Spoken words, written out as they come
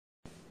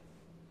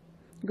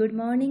Good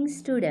morning,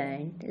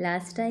 student.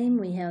 Last time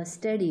we have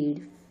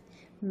studied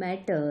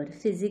matter,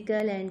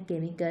 physical and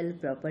chemical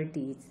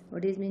properties.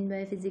 What is meant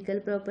by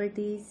physical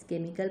properties,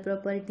 chemical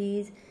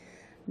properties,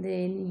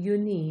 then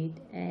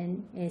unit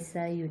and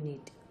SI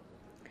unit.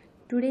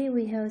 Today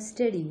we have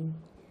studied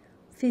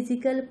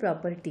physical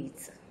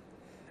properties.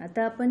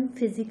 आता आपण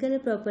physical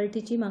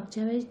प्रॉपर्टीची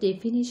मागच्या वेळेस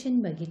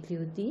definition बघितली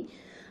होती.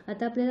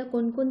 आता आपल्याला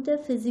कोणकोणत्या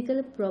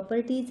physical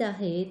properties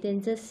आहे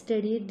त्यांचा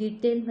स्टडी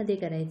डिटेलमध्ये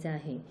करायचा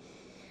आहे.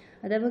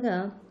 आता बघा,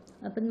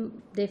 आपण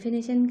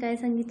डेफिनेशन काय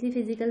सांगितली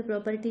फिजिकल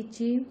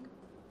प्रॉपर्टीची.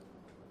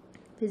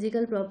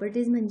 फिजिकल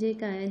प्रॉपर्टीज म्हणजे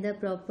काय? The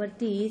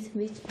properties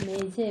which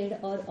measured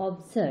or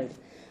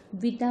ऑब्झर्व्ड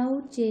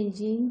without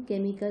changing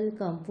chemical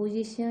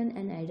composition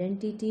and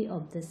identity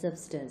of the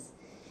substance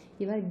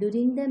किंवा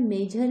during the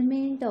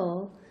measurement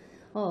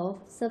of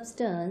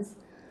substance,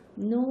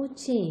 no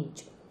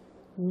change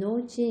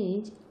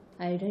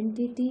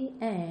identity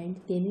and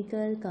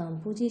chemical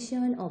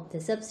composition of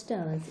the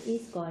substance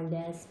is called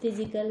as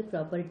physical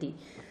property.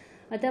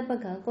 आता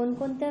बघा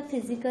कोणकोणत्या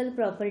physical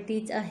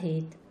properties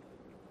आहेत.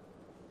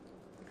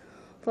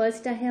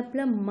 First आहे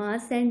आपलं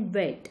mass and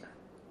weight.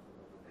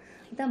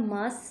 आता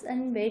mass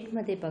and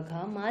वेटमध्ये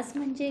बघा, मास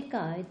म्हणजे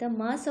काय? The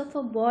mass of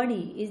a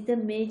body is the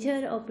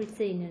measure of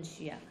its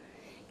inertia,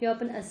 किंवा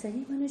आपण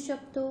असंही म्हणू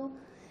शकतो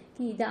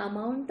की the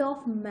amount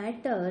of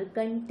matter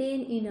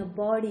contained in a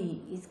body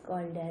is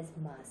called as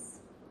mass.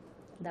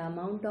 The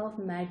amount of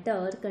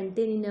matter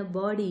contained in a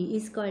body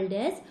is called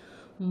as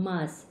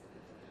mass.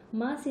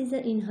 Mass is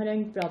an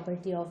inherent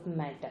property of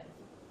matter.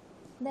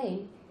 Then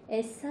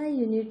SI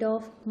unit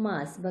of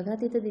mass बघा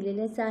तिथं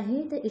दिलेलंच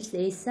आहे, तर it's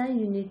SI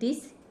unit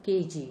is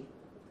kg.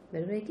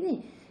 बरोबर आहे की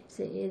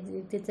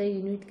नाही? त्याचं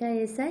unit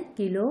काय? SI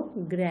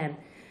kilogram.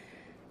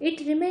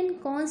 It remain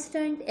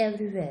constant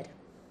everywhere.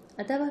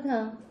 आता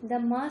बघा, the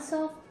mass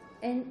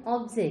of an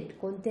object,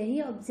 कोणत्याही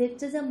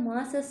ऑब्जेक्टचं जर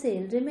मास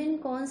असेल, remain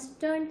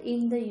constant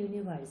in the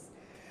universe.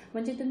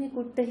 म्हणजे तुम्ही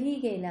कुठंही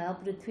गेला,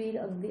 पृथ्वी,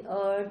 अगदी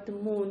अर्थ,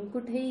 मून,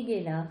 कुठेही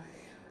गेला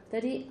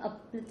तरी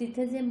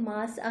तिथे जे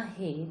मास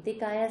आहे ते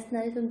काय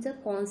असणार आहे? तुमचं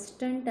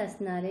कॉन्स्टंट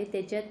असणार आहे.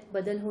 त्याच्यात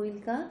बदल होईल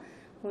का?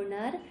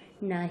 होणार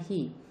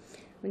नाही.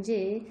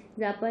 म्हणजे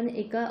जर आपण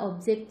एका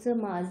ऑब्जेक्टचं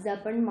मास जर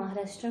आपण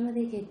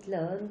महाराष्ट्रामध्ये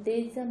घेतलं,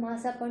 तेचं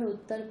मास आपण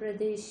उत्तर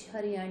प्रदेश,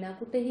 हरियाणा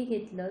कुठेही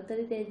घेतलं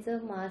तरी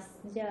त्याचं मास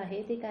जे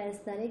आहे ते काय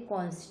असणार आहे?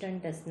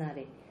 कॉन्स्टंट असणार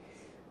आहे.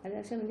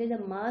 लक्षात, म्हणजे the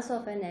mass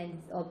of and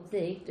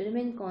object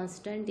remain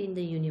constant in the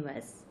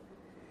universe.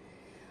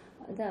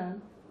 आता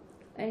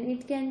and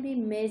it can be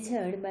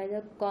measured by the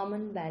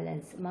common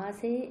balance. मास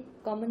हे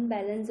कॉमन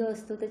बॅलन्स जो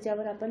असतो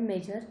त्याच्यावर आपण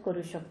मेजर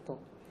करू शकतो.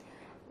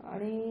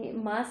 आणि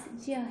मास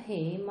जी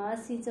आहे,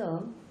 mass is a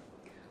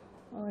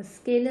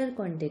scalar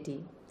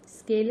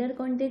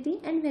quantity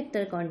and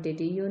vector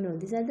quantity. You know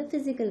this R the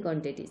physical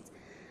quantities.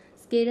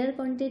 Scalar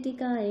quantity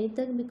काय आहे?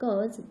 तर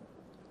because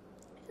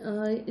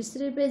it's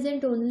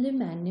represent only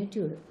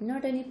magnitude,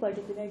 not any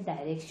particular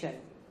direction.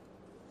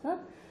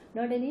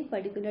 Not any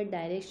particular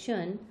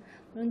direction,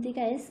 म्हणून ती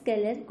काय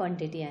स्केलर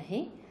क्वांटिटी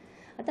आहे.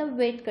 आता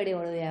वेटकडे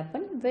वळूया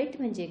आपण. वेट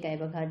म्हणजे काय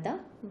बघा. आता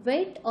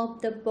weight of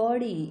the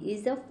body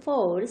is the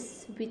force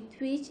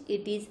with which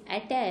it is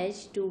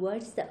attach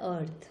towards the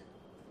earth.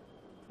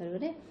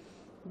 बरोबर आहे?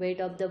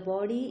 Weight of the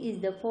body is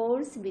the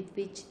force with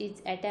which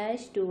is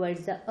attach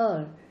towards the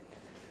earth.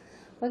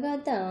 बघा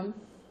आता,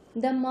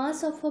 the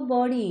mass of a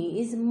body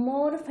is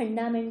more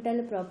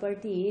fundamental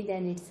property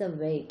than it's a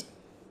weight.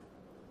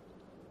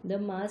 The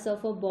mass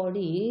of a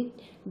body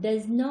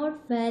does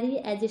not vary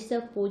as its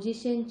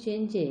position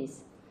changes,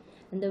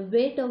 and the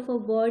weight of a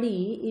body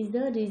is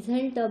the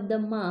result of the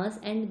mass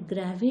and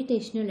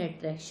gravitational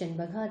attraction.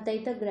 बघा आता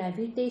इथं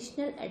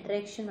gravitational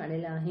attraction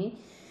आलेलं आहे.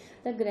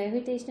 तर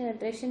gravitational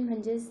attraction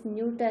म्हणजेच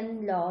Newton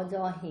law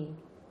जो आहे,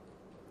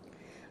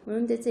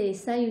 म्हणून त्याचं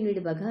SI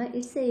युनिट बघा.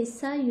 It's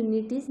SI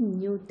unit is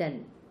Newton.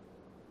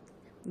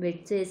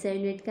 वेटचं SI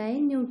unit काय?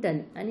 न्यूटन.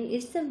 आणि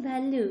it's a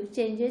value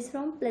changes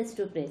from place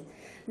to place.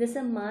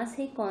 जसं मास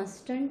हे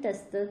कॉन्स्टंट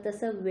असतं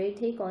तसं वेट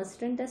हे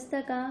कॉन्स्टंट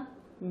असतं का?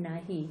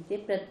 नाही. ते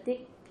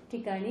प्रत्येक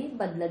ठिकाणी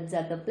बदलत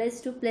जातं,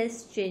 प्लेस टू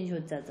प्लेस चेंज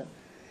होत जातं.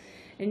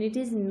 And it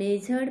is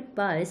measured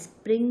by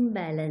spring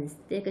balance.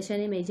 ते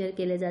कशाने मेजर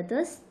केलं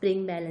जातं?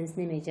 स्प्रिंग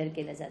बॅलन्सने मेजर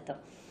केलं जातं.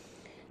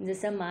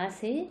 जसं मास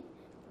हे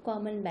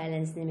कॉमन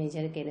बॅलन्सने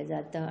मेजर केलं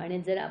जातं.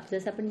 आणि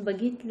जसं आपण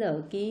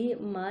बघितलं की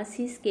मास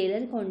ही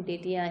स्केलर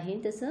क्वांटिटी आहे,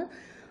 तसं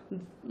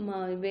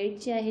वेट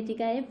जी आहे ती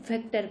काय?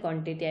 व्हेक्टर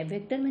क्वांटिटी आहे.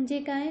 व्हेक्टर म्हणजे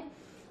काय?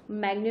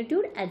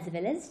 मॅग्नेट्यूड ॲज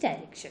वेल ॲज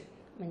डायरेक्शन.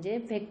 म्हणजे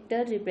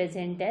vector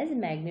represent as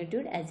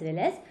magnitude as वेल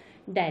ॲज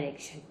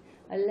डायरेक्शन.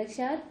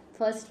 लक्षात.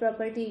 फर्स्ट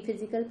प्रॉपर्टी,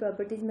 फिजिकल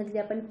प्रॉपर्टीजमधली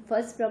आपण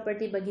फर्स्ट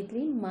प्रॉपर्टी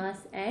बघितली,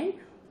 मास अँड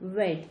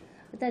वेट.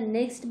 आता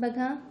नेक्स्ट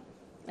बघा,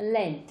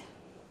 लेंथ.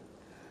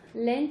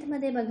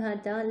 लेंथमध्ये बघा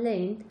आता,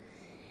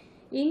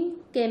 length in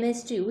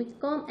chemistry we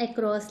come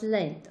across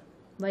length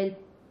while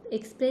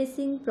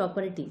expressing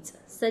properties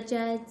such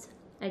as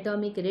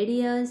atomic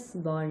radius,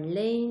 bond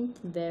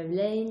length,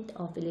 wavelength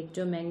of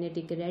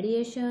electromagnetic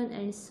radiation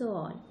and so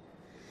on.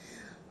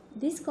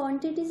 These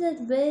quantities are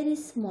very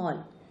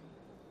small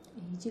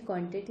he G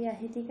quantity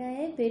आहे ती काय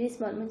आहे, very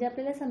small. म्हणजे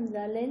आपल्याला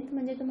समजा length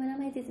म्हणजे तुम्हाला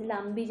माहितीच,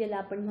 लांबी ज्याला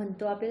आपण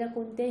म्हणतो. आपल्याला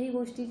कोणत्याही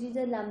गोष्टीची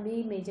जर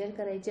लांबी मेजर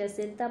करायची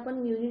असेल तर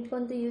आपण युनिट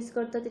कोणतं यूज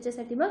करतो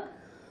त्याच्यासाठी, मग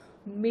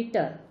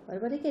मीटर,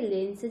 बरोबर आहे की.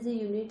 लेंथचं जे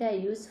युनिट आहे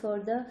यूज फॉर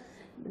द,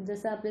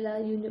 जसं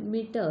आपल्याला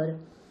मीटर,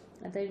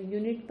 आता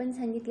युनिट पण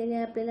सांगितलेले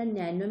आहे आपल्याला,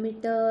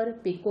 नॅनोमीटर,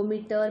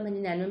 पिकोमीटर, म्हणजे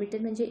नॅनोमीटर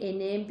म्हणजे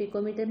NM,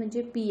 पिकोमीटर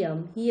म्हणजे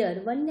PM. Here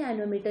 1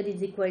 nanometre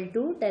is equal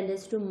to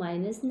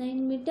 10⁻⁹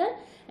 metre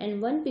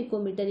and 1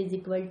 picometre is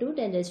equal to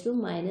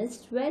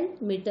 10⁻⁻12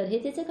 metre. हे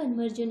त्याचं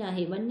कन्व्हर्जन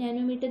आहे. 1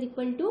 नॅनोमीटर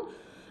इक्वल टू,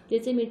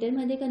 त्याचे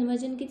मीटरमध्ये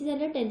कन्व्हर्जन किती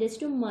झालं,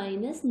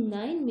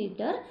 10⁻⁹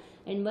 मीटर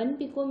अँड 1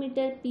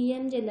 पिकोमीटर,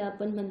 PM ज्याला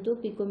आपण म्हणतो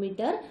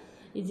picometre,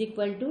 is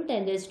equal to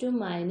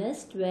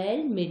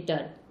 10⁻12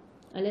 metre.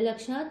 आलं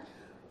लक्षात.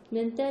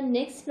 नंतर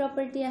नेक्स्ट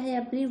प्रॉपर्टी आहे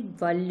आपली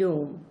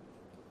व्हॉल्यूम.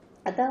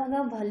 आता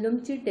बघा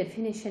व्हॉल्यूमची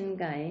डेफिनेशन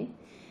काय.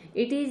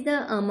 It is the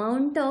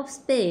amount of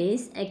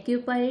space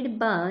occupied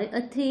by a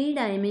 3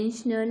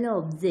 dimensional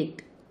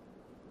object.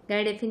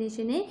 काय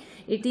डेफिनेशन आहे,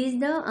 it is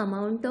the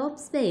amount of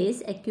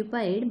space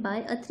occupied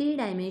by a 3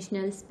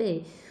 dimensional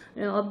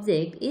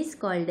object is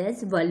called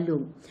as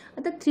volume.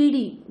 आता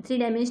 3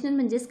 dimensional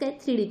म्हणजेच काय,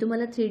 3D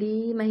तुम्हाला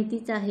 3D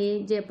माहितीच आहे.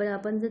 जे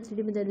आपण जर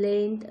 3D मध्ये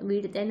लेंथ,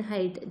 विड्थ अँड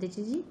हाईट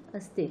त्याची जी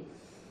असते.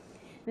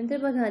 नंतर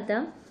बघा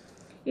आता,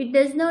 it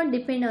does not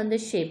depend on the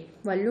shape.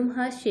 Volume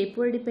हा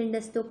शेपवर डिपेंड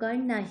असतो का,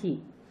 नाही.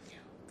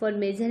 For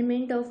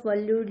measurement of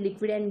volume,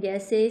 liquid and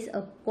gases a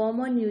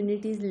common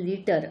unit is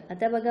litre.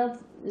 आता बघा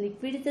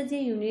लिक्विडचं जे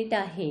युनिट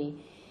आहे,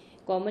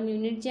 कॉमन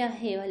युनिट जे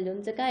आहे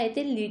व्हॉल्यूमचं काय आहे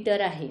ते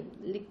लिटर आहे.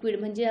 लिक्विड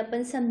म्हणजे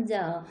आपण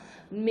समजा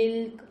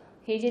मिल्क,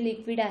 हे जे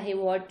लिक्विड आहे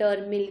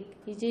वॉटर, मिल्क,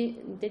 हे जे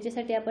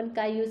त्याच्यासाठी आपण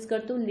काय यूज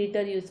करतो,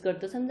 लिटर यूज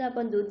करतो. समजा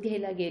आपण दूध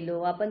घ्यायला गेलो,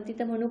 आपण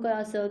तिथं म्हणू का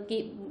असं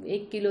की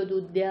 1 किलो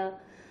दूध द्या,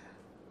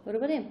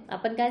 बरोबर आहे.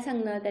 आपण काय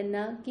सांगणार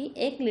त्यांना की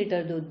 1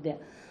 लिटर दूध द्या.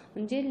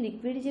 म्हणजे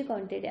लिक्विड जे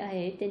क्वांटिटी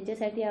आहे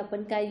त्यांच्यासाठी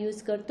आपण काय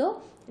यूज करतो,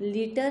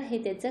 लिटर हे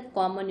त्याचं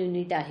कॉमन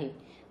युनिट आहे.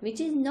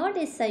 Which is not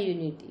SI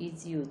unit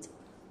is use.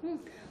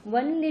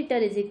 1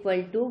 litre is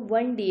equal to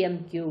 1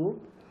 DM³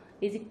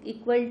 is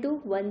equal to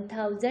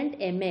 1000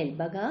 ml.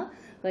 बघा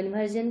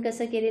कन्व्हर्जन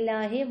कसं केलेलं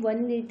आहे,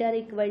 1 litre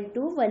equal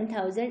to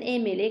 1000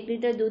 ml. 1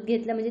 litre दूध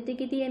घेतलं म्हणजे ते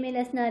किती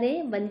ml असणार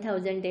आहे,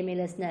 1000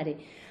 ml असणार आहे.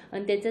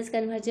 आणि त्याचंच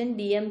कन्व्हर्जन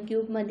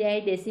DM³ मध्ये आहे,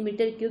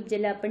 डेसिमीटर क्यूब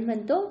ज्याला आपण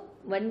म्हणतो.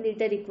 1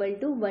 litre equal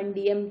to 1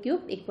 DM³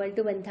 equal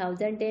to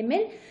 1000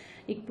 ml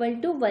equal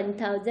to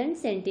 1000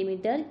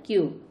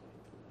 cm³.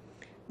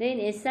 Then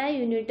SI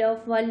unit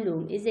of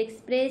volume is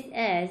express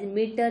as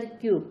metre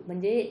cube.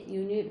 म्हणजे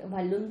युनिट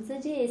व्हॉल्यूमचं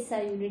जे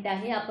SI युनिट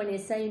आहे, आपण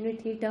SI युनिट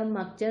ही टर्म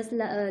मागच्याच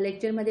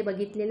लेक्चरमध्ये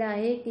बघितलेलं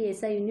आहे की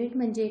SI युनिट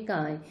म्हणजे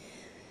काय.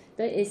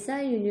 तर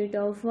SI unit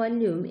of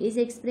volume is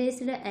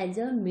expressed as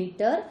a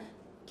metre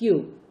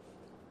cube.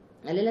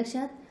 आलं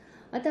लक्षात.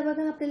 आता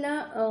बघा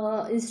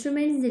आपल्याला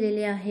इन्स्ट्रुमेंट्स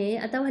दिलेले आहे.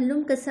 आता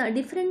व्हॉल्यूम कसा,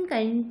 different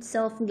kinds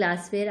of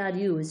ग्लासवेअर R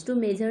use to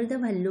measure the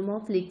volume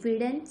of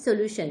liquid and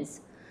solutions.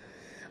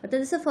 आता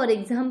जसं फॉर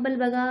एक्झाम्पल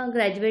बघा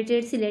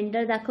ग्रॅज्युएटेड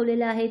सिलेंडर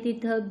दाखवलेलं आहे,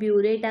 तिथं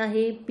ब्युरेट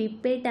आहे,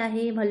 पिपेट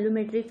आहे,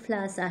 व्हॉल्यूमेट्रिक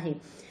फ्लास्क आहे.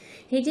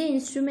 हे जे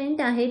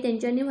इन्स्ट्रुमेंट आहे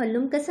त्यांच्याने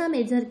व्हॉल्यूम कसा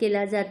मेजर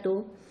केला जातो.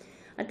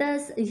 आता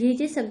हे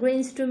जे सगळे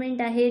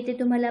इन्स्ट्रुमेंट आहे ते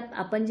तुम्हाला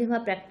आपण जेव्हा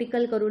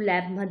प्रॅक्टिकल करू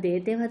लॅबमध्ये,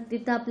 तेव्हा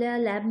तिथं आपल्या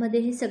लॅबमध्ये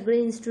हे सगळे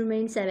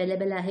इन्स्ट्रुमेंट्स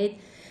अवेलेबल आहेत.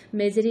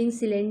 मेजरिंग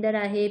सिलेंडर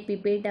आहे,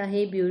 पिपेट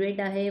आहे, ब्युरेट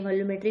आहे,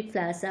 व्हॉल्यूमेट्रिक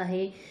फ्लास्क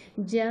आहे,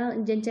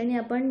 ज्यांच्याने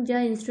आपण,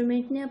 ज्या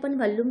इन्स्ट्रुमेंटने आपण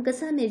व्हॉल्यूम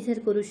कसा मेजर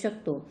करू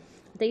शकतो.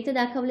 आता इथं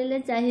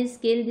दाखवलेलंच आहे,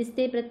 स्केल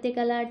दिसते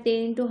प्रत्येकाला.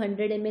 10 to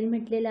 100 ml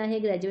म्हटलेलं आहे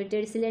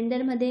ग्रॅज्युएटेड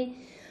सिलेंडरमध्ये.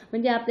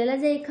 म्हणजे आपल्याला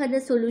जर एखादं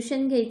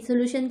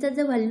सोल्युशनचं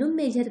जर व्हॉल्यूम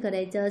मेजर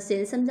करायचं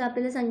असेल, समजा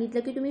आपल्याला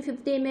सांगितलं की तुम्ही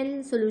 50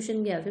 ml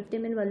सोल्युशन घ्या, 50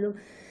 ml व्हॉल्यूम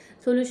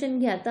सोल्युशन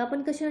घ्या, तर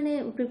आपण कशाने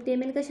 50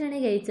 ml कशाने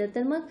घ्यायचं,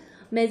 तर मग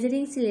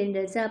मेजरिंग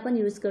सिलेंडरचा आपण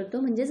यूज करतो,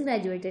 म्हणजेच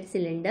ग्रॅज्युएटेड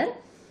सिलेंडर.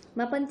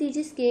 मग आपण ती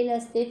जी स्केल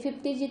असते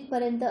 50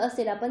 जिथपर्यंत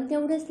असेल आपण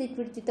तेवढंच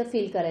लिक्विड तिथं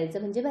फिल करायचं,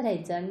 म्हणजे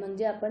भरायचं. आणि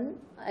म्हणजे आपण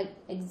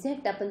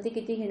एक्झॅक्ट आपण ते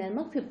किती घेणार,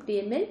 मग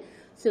 50 ml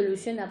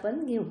सोल्युशन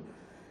आपण घेऊ.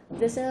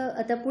 जसं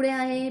आता पुढे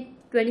आहे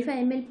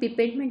 25 ml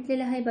पिपेट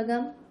म्हटलेलं आहे. बघा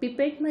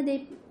पिपेटमध्ये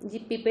जी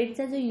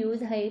पिपेटचा जो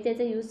यूज आहे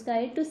त्याचा यूज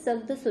काय, टू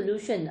सक द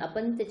सोल्युशन.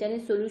 आपण त्याच्याने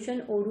सोल्युशन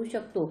ओढू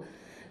शकतो.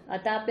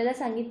 आता आपल्याला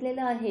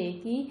सांगितलेलं आहे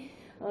की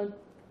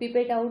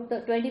pipette out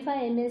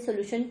 25 ml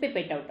solution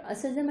pipette out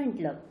असं जर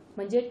म्हटलं,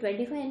 म्हणजे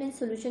 25 ml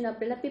सोल्युशन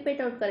आपल्याला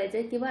पिपेट आउट करायचं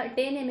आहे किंवा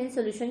 10 ml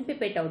सोल्युशन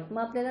पिपेट आउट.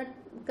 मग आपल्याला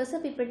कसं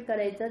पिपेट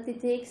करायचं,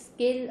 तिथे एक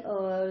स्केल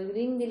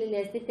रिंग दिलेली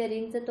असते, त्या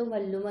रिंगचा तो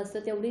व्हॉल्यूम असतो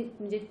तेवढी.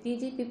 म्हणजे ती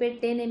जी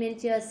पिपेट 10 ml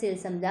ची असेल,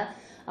 समजा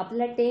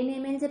आपल्याला 10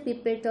 ml जर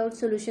पिपेट आउट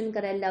सोल्युशन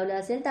करायला लावलं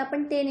असेल तर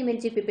आपण 10 ml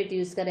ची पिपेट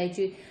यूज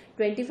करायची.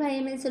 25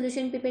 ml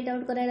सोल्युशन पिपेट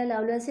आउट करायला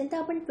लावलं असेल तर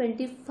आपण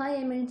 25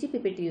 ml ची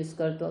पिपेट यूज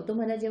करतो.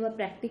 तुम्हाला जेव्हा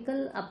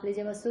प्रॅक्टिकल आपले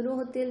जेव्हा सुरू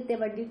होतील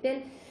तेव्हा डिटेल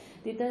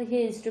तिथं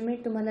हे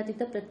इन्स्ट्रुमेंट तुम्हाला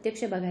तिथं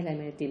प्रत्यक्ष बघायला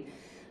मिळतील.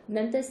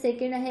 नंतर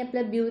सेकंड आहे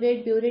आपलं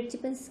ब्युरेट. ब्युरेटची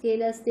पण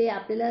स्केल असते.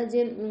 आपल्याला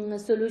जे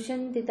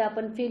सोल्युशन तिथं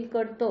आपण फिल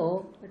करतो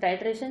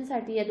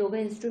टायट्रेशनसाठी या दोघं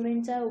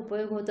इन्स्ट्रुमेंटचा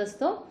उपयोग होत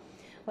असतो.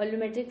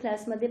 व्हॉल्यूमेट्रिक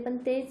फ्लास्कमध्ये पण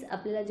तेच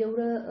आपल्याला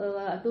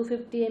जेवढं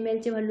 250 ml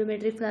चे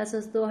व्हॉल्यूमेट्रिक फ्लास्क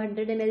असतो,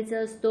 100 ml चा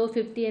असतो,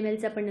 50 ml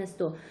चा पण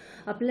असतो.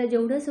 आपल्याला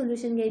जेवढं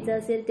सोल्युशन घ्यायचं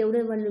असेल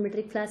तेवढं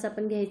व्हॉल्यूमेट्रिक फ्लास्क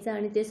आपण घ्यायचं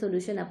आणि ते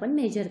सोल्युशन आपण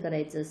मेजर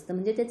करायचं असतं,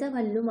 म्हणजे त्याचा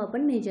व्हॉल्यूम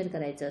आपण मेजर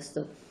करायचं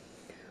असतो.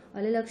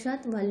 आलं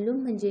लक्षात?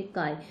 व्हॉल्यूम म्हणजे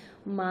काय?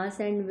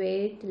 Mass and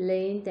weight,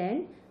 length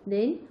and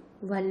then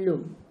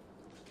volume.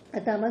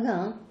 आता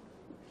बघा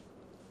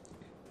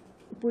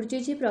पुढची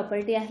जी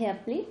प्रॉपर्टी आहे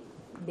आपली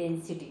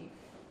डेन्सिटी.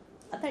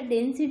 आता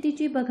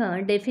डेन्सिटीची बघा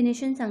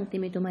डेफिनेशन सांगते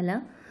मी तुम्हाला.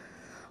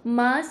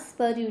 मास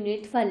पर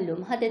युनिट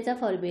व्हॉल्यूम हा त्याचा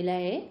फॉर्म्युला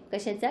आहे.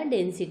 कशाचा?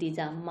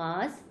 डेन्सिटीचा.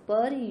 मास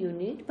पर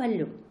युनिट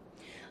व्हॉल्यूम.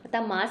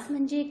 आता मास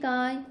म्हणजे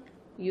काय,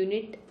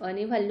 युनिट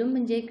आणि व्हॉल्यूम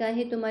म्हणजे काय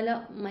हे तुम्हाला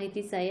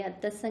माहितीच आहे.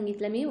 आत्ताच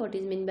सांगितलं me what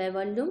is mean by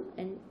volume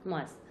and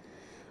mass.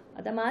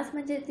 आता मास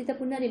म्हणजे तिथं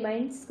पुन्हा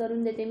रिमाइंड्स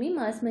करून देते मी.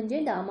 मास म्हणजे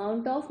the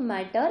amount of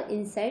matter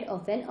inside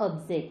of an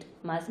object.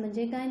 मास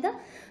म्हणजे काय?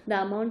 The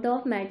amount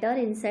of matter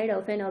inside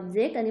of an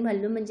object. आणि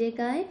व्हॉल्यूम म्हणजे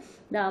काय?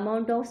 The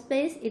amount of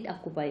space it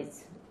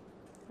occupies.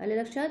 आलं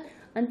लक्षात?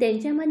 आणि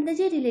त्यांच्यामधलं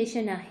जे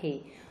रिलेशन आहे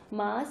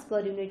मास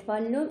per unit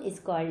volume is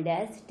called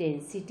as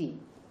density.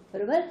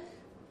 बरोबर?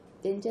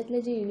 त्यांच्यातलं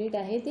जे युनिट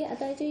आहे ते,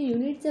 आता याचे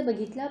युनिटचं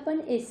बघितलं आपण.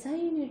 SI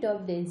unit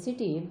of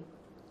density,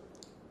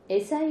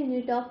 SI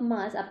unit of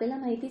mass आपल्याला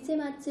माहितीच आहे.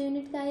 मासचं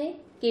युनिट काय आहे?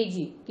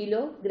 kg,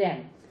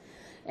 kilogram.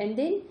 And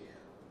then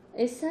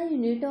SI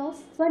unit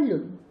of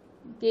volume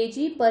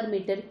kg per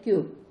metre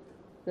cube.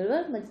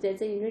 बरोबर? मग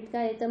त्याचं युनिट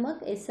काय येतं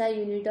मग? SI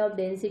unit of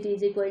density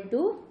is equal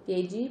to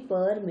kg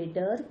per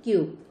metre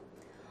cube.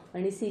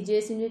 आणि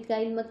CGS युनिट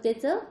काय येईल मग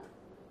त्याचं?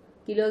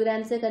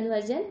 किलोग्रॅमचं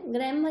कन्व्हर्जन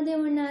ग्रॅममध्ये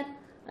होणार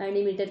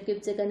आणि मीटर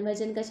क्यूबचं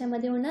कन्व्हर्जन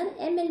कशामध्ये होणार?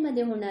 ml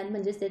मध्ये होणार.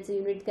 म्हणजेच त्याचं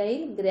युनिट काय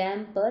येईल?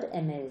 Gram per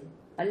ml.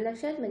 आलं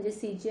लक्षात? म्हणजे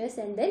CGS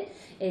and then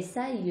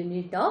SI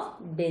unit of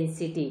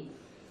density.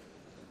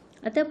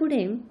 आता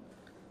पुढे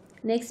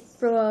नेक्स्ट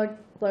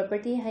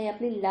प्रॉपर्टी आहे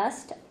आपली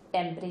लास्ट,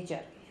 टेम्परेचर.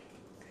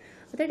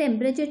 आता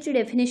टेम्परेचरची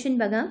डेफिनेशन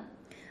बघा.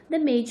 The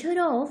measure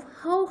of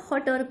how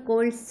hot or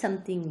cold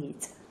something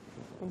is.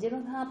 म्हणजे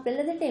बघा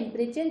आपल्याला जर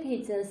टेम्परेचर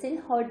घ्यायचं असेल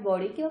हॉट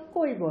बॉडी किंवा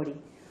कोल्ड बॉडी.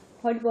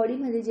 हॉट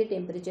बॉडीमध्ये जे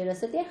टेम्परेचर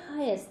असतं ते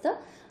हाय असतं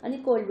आणि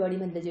कोल्ड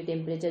बॉडीमधलं जे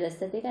टेम्परेचर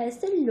असतं ते काय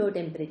असतं? लो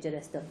टेम्परेचर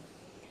असतं.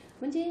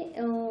 म्हणजे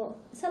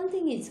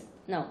something is.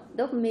 Now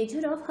the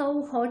measure of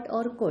how hot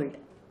or cold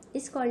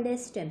is called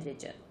age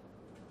temperature.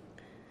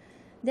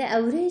 The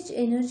average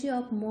energy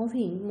of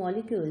moving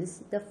molecules,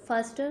 the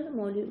faster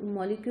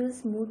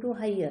molecules move to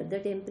hire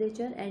the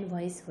temperature and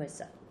vice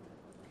वर्सा.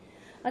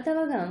 आता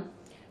बघा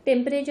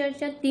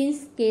टेम्परेचरच्या 3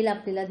 scale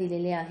आपल्याला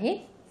दिलेले आहे.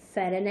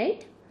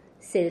 Fahrenheit,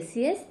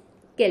 Celsius,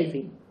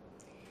 kelvin.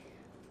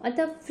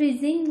 आता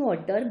freezing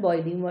water,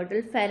 boiling water,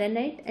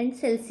 Fahrenheit and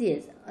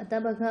Celsius. आता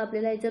बघा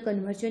आपल्याला याचं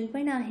कन्व्हर्जन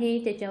पण आहे,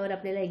 त्याच्यावर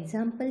आपल्याला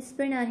एक्झाम्पल्स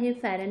पण आहे.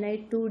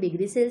 Fahrenheit two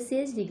degree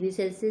Celsius, degree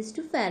Celsius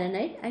to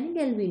Fahrenheit आणि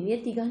केल्विन. या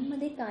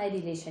तिघांमध्ये काय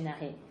रिलेशन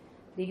आहे?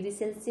 Degree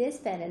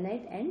Celsius,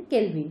 Fahrenheit and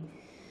kelvin.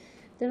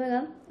 तर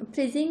बघा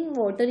freezing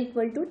water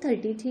equal to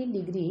 33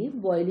 degree,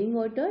 boiling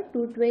water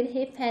 212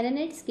 हे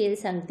फॅरनहाइट स्केल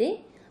सांगते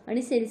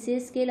आणि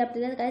सेल्सिअस स्केल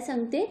आपल्याला काय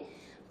सांगते?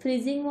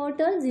 Freezing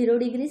water 0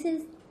 degree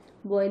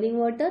boiling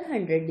water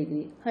 100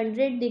 degree.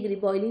 100 degree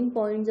boiling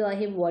point जो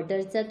आहे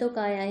वॉटरचा तो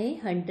काय आहे?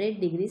 100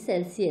 डिग्री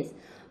सेल्सिअस.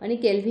 आणि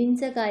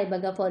केल्विनचं काय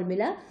बघा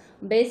formula?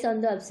 Based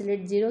on the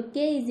absolute zero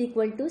K is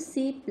equal to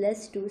C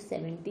plus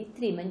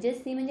 273. म्हणजे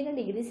C म्हणजे काय?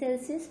 डिग्री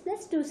सेल्सिअस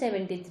प्लस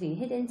 273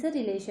 हे त्यांचं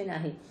रिलेशन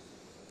आहे.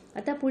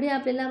 आता पुढे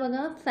आपल्याला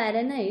बघा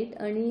फॅरनहाइट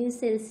आणि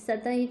सेल्सिअस.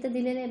 आता इथं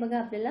दिलेलं आहे बघा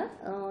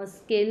आपल्याला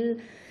स्केल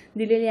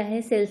दिलेली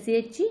आहे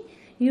सेल्सिअसची.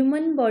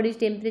 ह्युमन बॉडी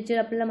टेम्परेचर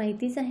आपल्याला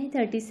माहितीच आहे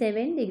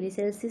 37 डिग्री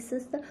सेल्सिअस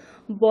असतं.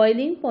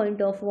 Boiling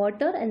point of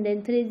water and then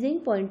freezing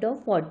point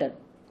of water.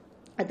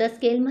 आता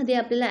स्केलमध्ये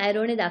आपल्याला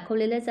ॲरोने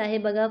दाखवलेलंच आहे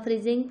बघा.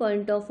 Freezing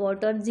point of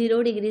water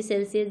 0 degree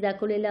Celsius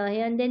दाखवलेलं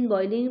आहे आणि then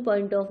boiling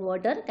point of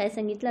water काय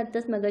सांगितलं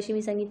आत्ताच मगाशी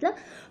मी सांगितलं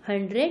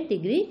 100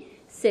 डिग्री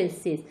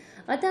सेल्सिअस.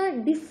 आता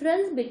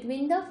difference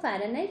between the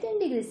Fahrenheit and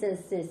degree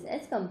Celsius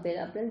as compare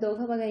आपल्याला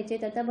दोघं बघायचे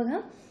आहेत. आता बघा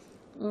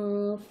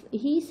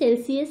ही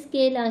सेल्सिअस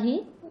स्केल आहे.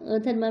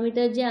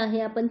 थर्मामीटर जे आहे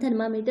आपण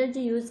थर्मामीटर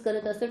जे यूज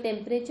करत असतो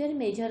टेम्परेचर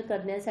मेजर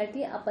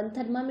करण्यासाठी आपण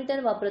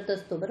थर्मामीटर वापरत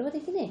असतो. बरोबर आहे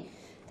की नाही?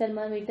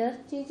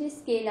 थर्मामीटरची जी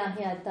स्केल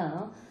आहे आता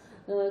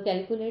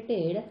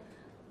calculated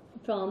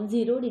from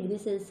 0 degree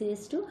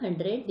Celsius to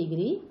 100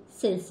 degree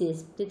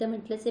Celsius. तिथं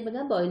म्हटलंच आहे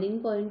बघा boiling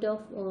point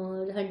of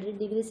 100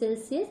 degree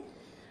Celsius,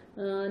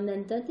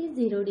 नंतर ती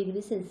 0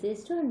 degree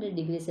Celsius to 100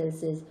 degree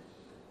Celsius.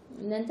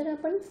 नंतर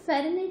आपण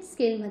फॅरनहाइट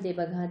स्केलमध्ये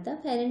बघा. आता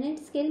फॅरनहाइट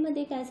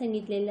स्केलमध्ये काय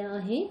सांगितलेलं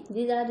आहे?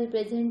 These R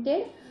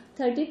represented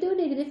 32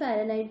 degree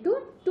Fahrenheit to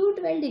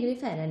 212 degree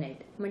Fahrenheit.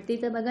 मग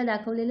तिथं बघा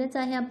दाखवलेलंच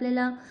आहे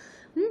आपल्याला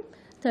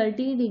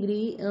 30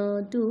 डिग्री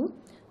टू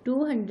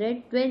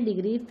 212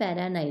 डिग्री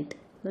फॅरनहाइट.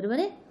 बरोबर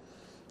आहे?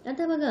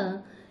 आता बघा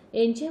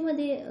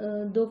यांच्यामध्ये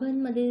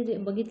दोघांमध्ये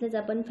बघितलंच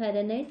आपण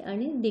फॅरनहाइट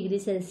आणि डिग्री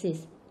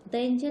सेल्सिअस. आता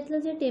यांच्यातलं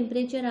जे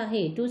टेम्परेचर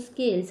आहे 2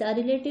 scales R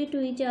related to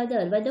each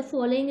other by the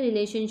following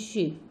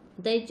relationship.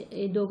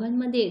 आता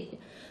दोघांमध्ये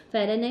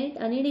फॅरनहाईट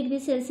आणि डिग्री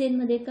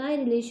सेल्सिअसमध्ये काय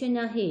रिलेशन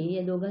आहे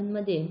या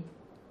दोघांमध्ये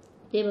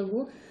ते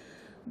बघू.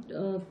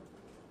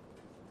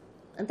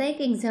 आता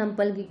एक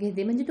एक्झाम्पल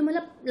घेते म्हणजे तुम्हाला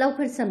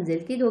लवकर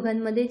समजेल की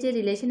दोघांमध्ये जे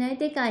रिलेशन आहे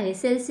ते काय आहे.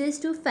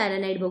 सेल्सिअस टू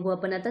फॅरनहाईट बघू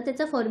आपण आता.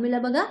 त्याचा फॉर्म्युला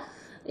बघा.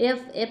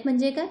 एफ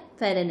म्हणजे काय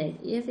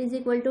Fahrenheit. F is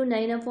equal to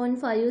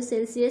 9/5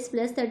 Celsius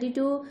plus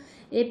 32.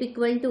 F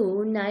equal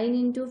to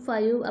 9 ×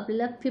 5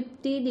 आपल्याला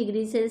 50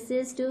 डिग्री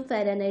सेल्सिअस टू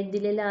फॅरनहाईट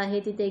दिलेला आहे.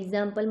 तिथे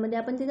एक्झाम्पलमध्ये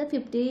आपण तिथं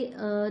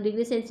 50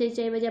 डिग्री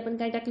सेल्सिअसच्या ऐवजी आपण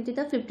काय टाकलं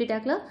तिथं 50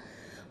 टाकलं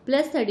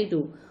प्लस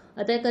 32.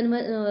 आता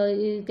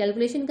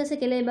कॅल्क्युलेशन कसं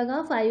केलं आहे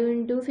बघा.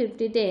 5 ×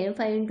 50 10.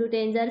 5 ×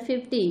 10 =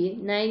 50.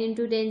 9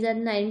 × 10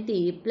 =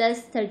 90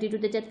 प्लस 32.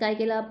 त्याच्यात काय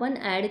केलं आपण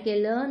ॲड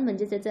केलं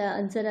म्हणजे त्याचा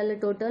आन्सर आलं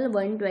total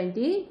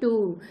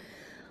 122.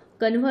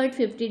 Convert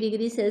 50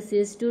 degree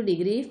Celsius two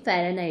degree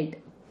Fahrenheit.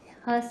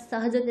 हा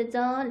सहज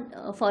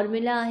त्याचा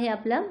फॉर्म्युला आहे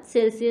आपला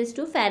सेल्सिअस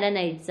टू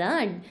फॅरनहाईटचा.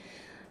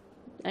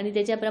 आणि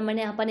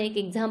त्याच्याप्रमाणे आपण एक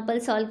एक्झाम्पल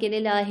सॉल्व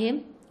केलेलं आहे.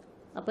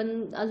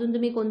 आपण अजून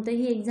तुम्ही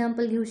कोणतंही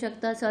एक्झाम्पल घेऊ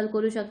शकता, सॉल्व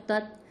करू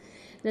शकतात.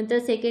 नंतर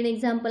सेकंड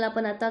एक्झाम्पल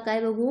आपण आता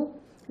काय बघू.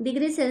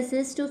 Degree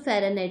Celsius to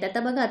Fahrenheit. आता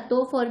बघा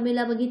तो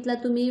फॉर्म्युला बघितला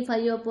तुम्ही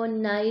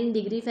 5/9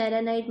 डिग्री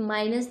फॅरनहाईट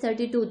मायनस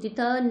 32.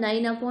 तिथं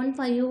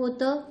 9/5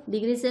 होतं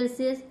डिग्री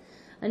सेल्सिअस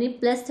आणि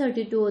प्लस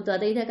 32 होतं.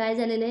 आता इथं काय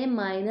झालेलं आहे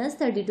मायनस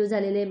 32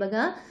 झालेलं आहे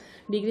बघा.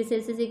 Degree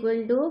Celsius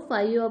equal to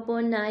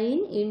 5/9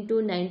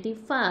 ×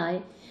 95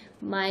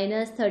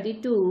 minus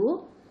 32.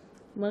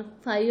 मग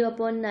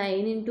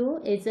 5/9 ×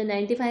 याचं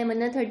 95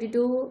 मधनं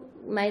 32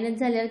 मायनस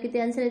झाल्यावर किती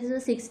आन्सर आहे त्याचं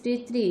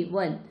 63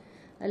 1.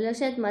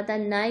 लक्षात. मग आता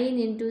 9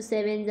 ×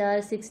 7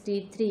 =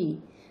 63.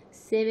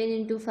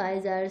 7 ×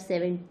 5 =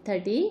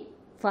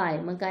 735.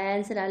 मग काय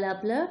आन्सर आलं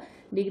आपलं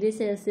degree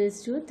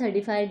Celsius to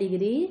 35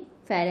 degree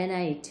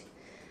Fahrenheit.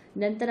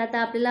 नंतर आता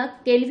आपल्याला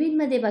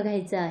केल्व्हिनमध्ये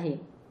बघायचं आहे.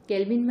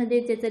 केल्व्हिनमध्ये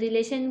त्याचं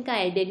रिलेशन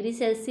काय डिग्री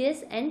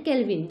सेल्सिअस अँड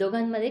केल्व्हिन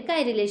दोघांमध्ये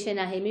काय रिलेशन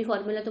आहे. मी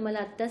फॉर्म्युला तुम्हाला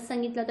आत्ताच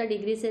सांगितलं होता.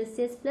 Degree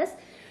Celsius plus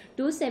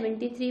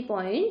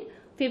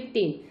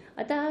 273.15.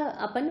 आता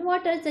आपण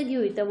वॉटरचं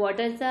घेऊ. तर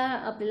वॉटरचा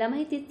आपल्याला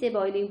माहितीच आहे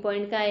बॉइलिंग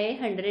पॉईंट काय आहे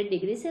 100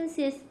 डिग्री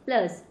सेल्सिअस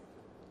प्लस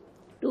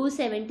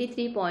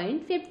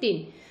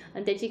 273.15.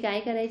 आणि त्याची काय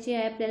करायची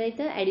आहे आपल्याला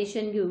इथं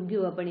ॲडिशन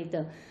घेऊ आपण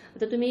इथं.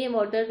 आता तुम्ही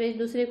वॉटर बेस्ड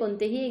दुसरे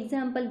कोणतेही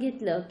एक्झाम्पल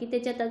घेतलं की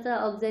त्याच्यात आता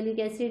ऑक्झॅलिक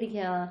ॲसिड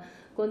घ्या.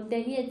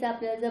 कोणत्याही याचा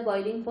आपल्याला जर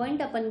बॉइलिंग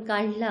पॉईंट आपण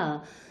काढला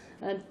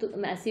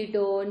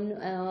ॲसिटोन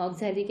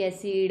ऑक्झॅलिक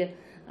ॲसिड.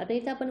 आता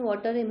इथं आपण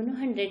वॉटर आहे म्हणून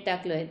 100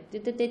 टाकलो आहे.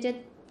 तिथं त्याच्यात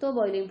तो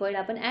बॉइलिंग पॉईंट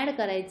आपण ॲड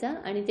करायचा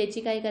आणि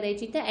त्याची काय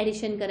करायची तर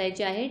ॲडिशन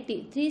करायची आहे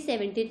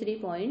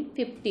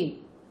 373.15.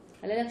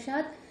 आलं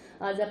लक्षात.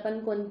 आज आपण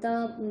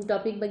कोणता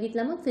टॉपिक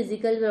बघितला मग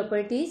physical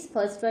properties.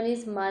 First one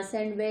is mass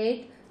and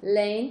weight,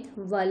 length,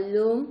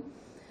 volume,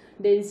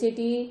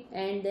 density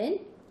and then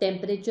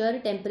temperature.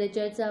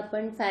 टेम्परेचरचं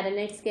आपण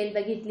फॅरनहाईट स्केल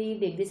बघितली,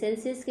 डिग्री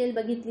सेल्सिअस स्केल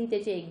बघितली.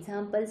 त्याचे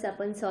एक्झाम्पल्स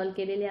आपण सॉल्व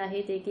केलेले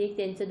आहेत एक एक.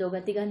 त्यांचं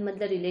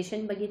तिघांमधलं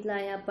रिलेशन बघितलं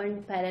आहे आपण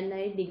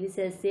Fahrenheit, degree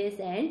Celsius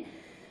and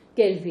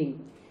kelvin.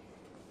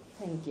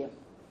 Thank you.